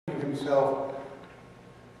himself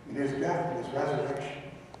in his death and his resurrection.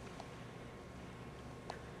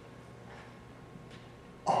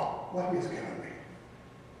 Oh, what he has given me.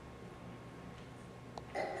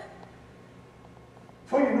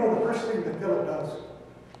 So you know the first thing that Philip does?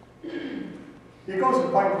 He goes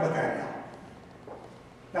and finds Nathanael.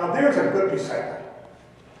 Now there's a good disciple.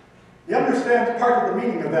 He understands part of the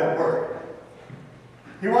meaning of that word.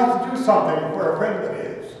 He wants to do something for a friend of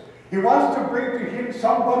his. He wants to bring to him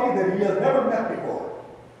somebody that he has never met before.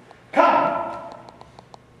 Come!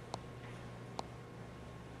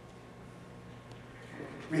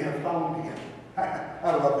 We have found him.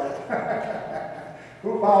 I love that.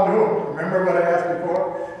 Who found whom? Remember what I asked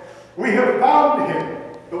before? We have found him,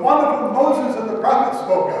 the one of whom Moses and the prophets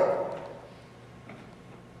spoke of.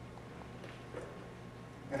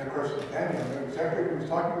 And of course, Nathanael knew exactly what he was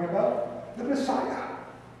talking about. The Messiah.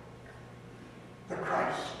 The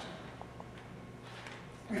Christ.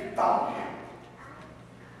 We found him.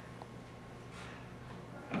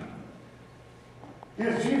 He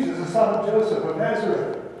is Jesus, the son of Joseph of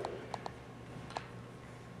Nazareth.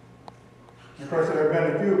 Of course, there have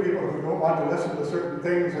been a few people who don't want to listen to certain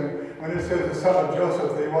things, and when it says the son of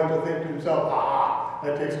Joseph, they want to think to themselves,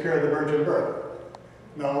 that takes care of the virgin birth.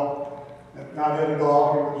 No, not it at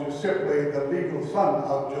all. He was just simply the legal son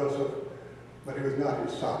of Joseph, but he was not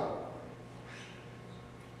his son.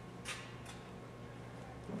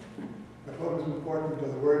 But what was important to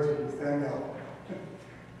the words of Nathanael?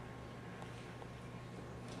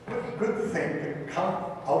 What good thing can come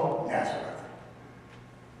out of Nazareth?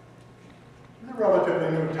 It was a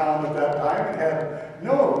relatively new town at that time. It had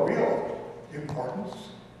no real importance.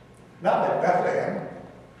 Not like Bethlehem.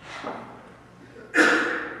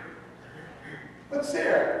 What's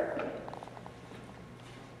there?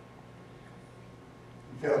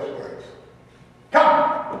 In Philip's words.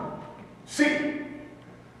 Come! See!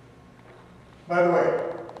 By the way,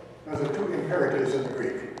 those are two imperatives in the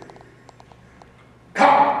Greek.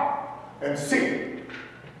 Come and see.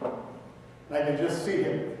 And I can just see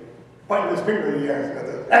him pointing his finger in the air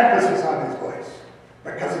with an emphasis on his voice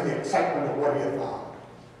because of the excitement of what he had found.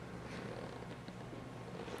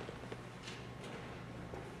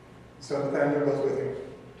 So Nathanael goes with him.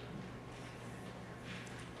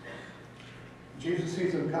 Jesus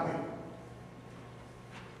sees him coming.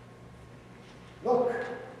 Look,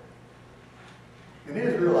 an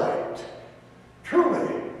Israelite,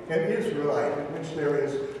 truly an Israelite in which there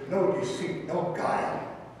is no deceit, no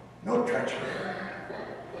guile, no treachery.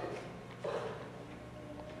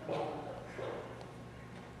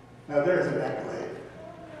 Now there's an accolade.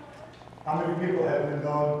 How many people have been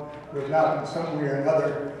known who have not in some way or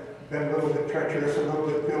another been a little bit treacherous, a little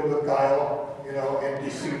bit filled with guile, and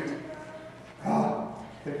deceit? Oh,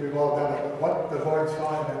 I think we've all done it. But what the Lord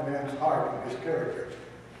saw in that man's heart and his character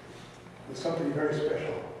was something very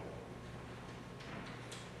special.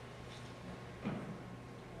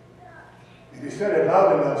 And he said it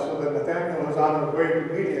loud enough so that Nathanael, who was on his way to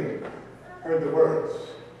meet him, heard the words.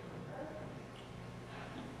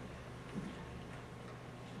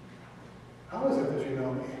 How is it that you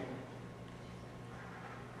know me?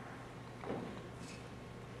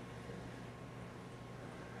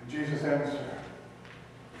 And Jesus answered,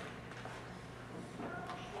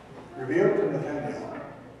 revealed to Nathanael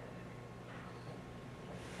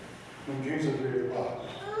whom Jesus really was.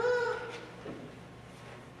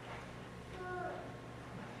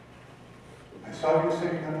 I saw you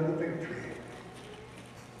sitting under the fig tree.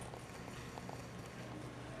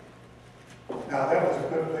 Now that was a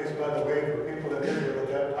good place, by the way, for people in Israel at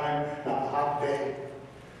that time on a hot day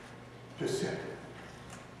to sit,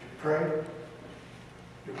 to pray,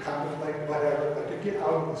 to contemplate whatever, but to get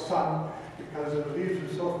out of the sun because the leaves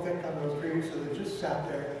were so thick on those trees, so they just sat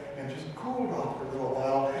there and just cooled off for a little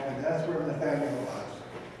while, and that's where Nathanael was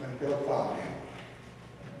when Philip found him.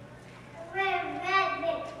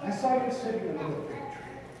 I saw you sitting under the fig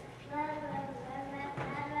tree.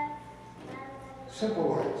 Simple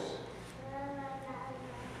words.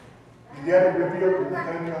 And yet it revealed to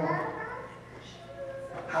Nathanael,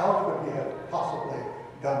 how could he have possibly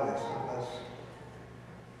done this unless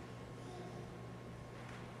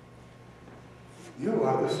you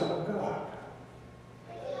are the Son of God,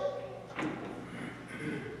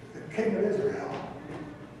 the King of Israel.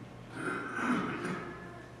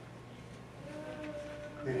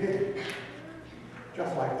 It hit him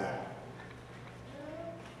just like that.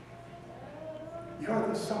 You are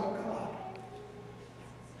the Son of God.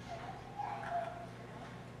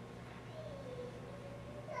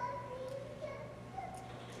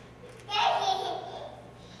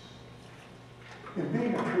 In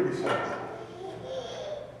being a true disciple,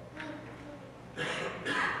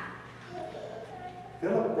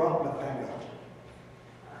 Philip brought Nathanael.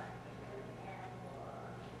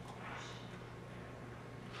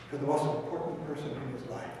 To the most important person in his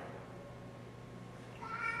life.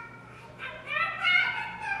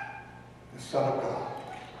 The Son of God.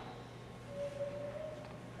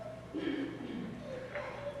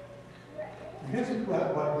 And isn't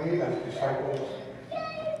that what we as disciples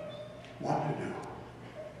want to do?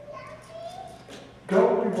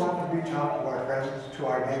 Don't we want to reach out to our friends, to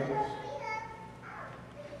our neighbors?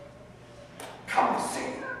 Come and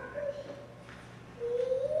see.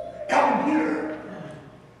 Come and hear.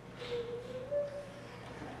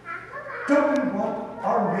 Don't we want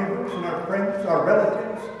our neighbors and our friends, our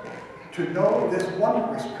relatives, to know this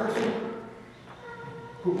wondrous person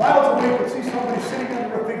who miles away could see somebody sitting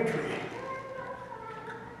under a fig tree?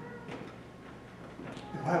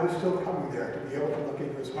 And I was still coming there to be able to look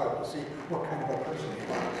into his heart to see what kind of a person he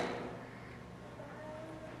was.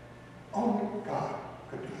 Only God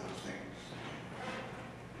could do those things.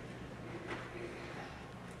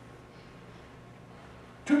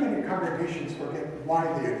 Too many congregations forget why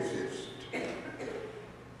they exist.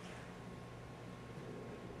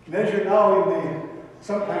 And as you know,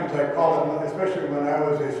 sometimes I call it, especially when I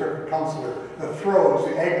was a circuit counselor, the throes,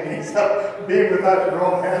 the agonies of being without your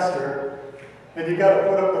own pastor. And you got to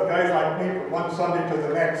put up with guys like me from one Sunday to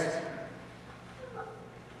the next.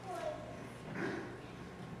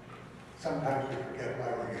 Sometimes we forget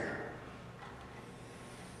why we're here.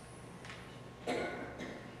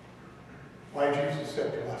 Why Jesus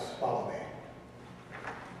said to us, follow me.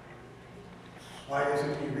 Why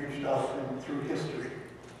isn't he reached out through history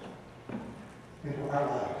into our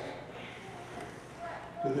lives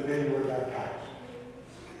to the day we're baptized?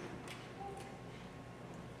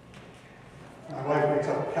 My wife makes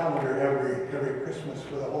up a calendar every Christmas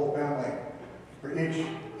for the whole family, for each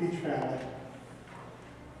family.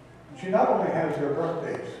 And she not only has their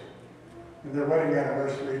birthdays and their wedding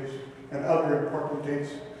anniversaries and other important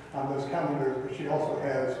dates on those calendars, but she also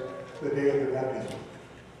has the day of their baptism.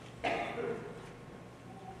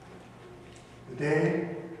 The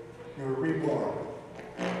day you were reborn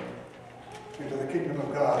into the kingdom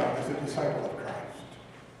of God as a disciple of Christ.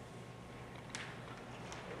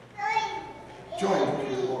 Join with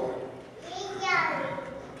your Lord.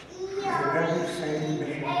 The very same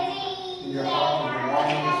mission in your heart and your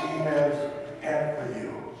mind as he has had for you.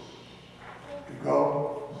 To go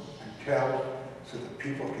and tell so that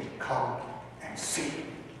people can come and see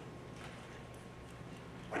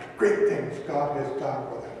what great things God has done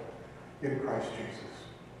for them in Christ Jesus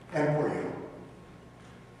and for you.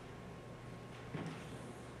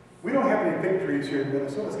 We don't have any victories here in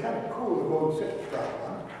Minnesota. It's kind of cool to go and sit and try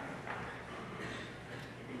one.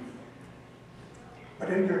 But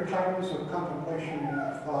in your times of contemplation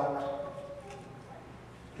and thought,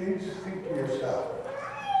 please think to yourself,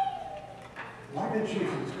 why did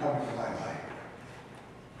Jesus come into my life?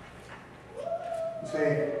 And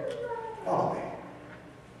say, follow me.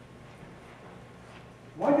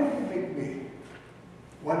 Why did he make me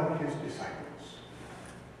one of his disciples?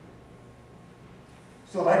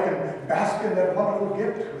 So that I can bask in that wonderful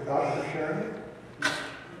gift without ever sharing it?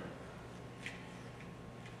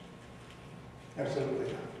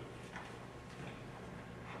 Absolutely not.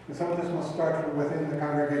 And some of this must start from within the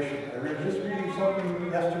congregation. I was just reading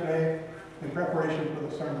something yesterday in preparation for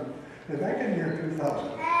the sermon. That back in the year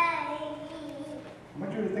 2000, I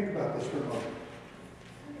want you to think about this for a moment.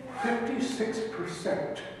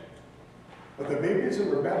 56% of the babies that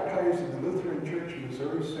were baptized in the Lutheran Church in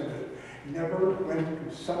Missouri Synod never went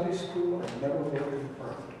to Sunday school and never were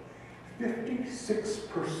confirmed.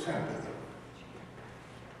 56% of them.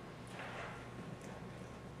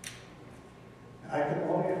 I can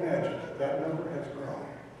only imagine that that number has grown.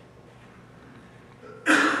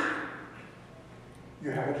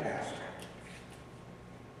 You have a task.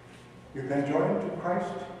 You've been joined to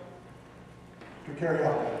Christ to carry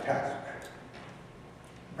out that task.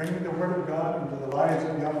 Bringing the Word of God into the lives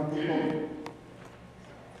of young people,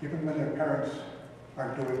 even when their parents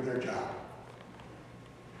aren't doing their job.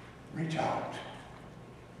 Reach out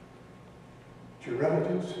to your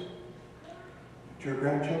relatives, to your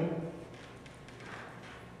grandchildren,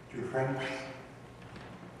 to your friends,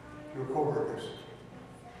 to your co-workers,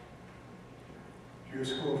 to your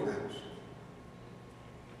school friends.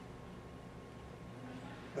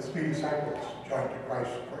 Let's be disciples joined to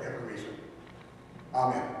Christ for every reason.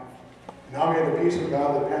 Amen. Now may the peace of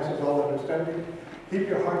God that passes all understanding keep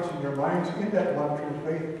your hearts and your minds in that one true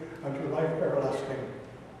faith unto life everlasting.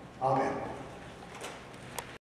 Amen.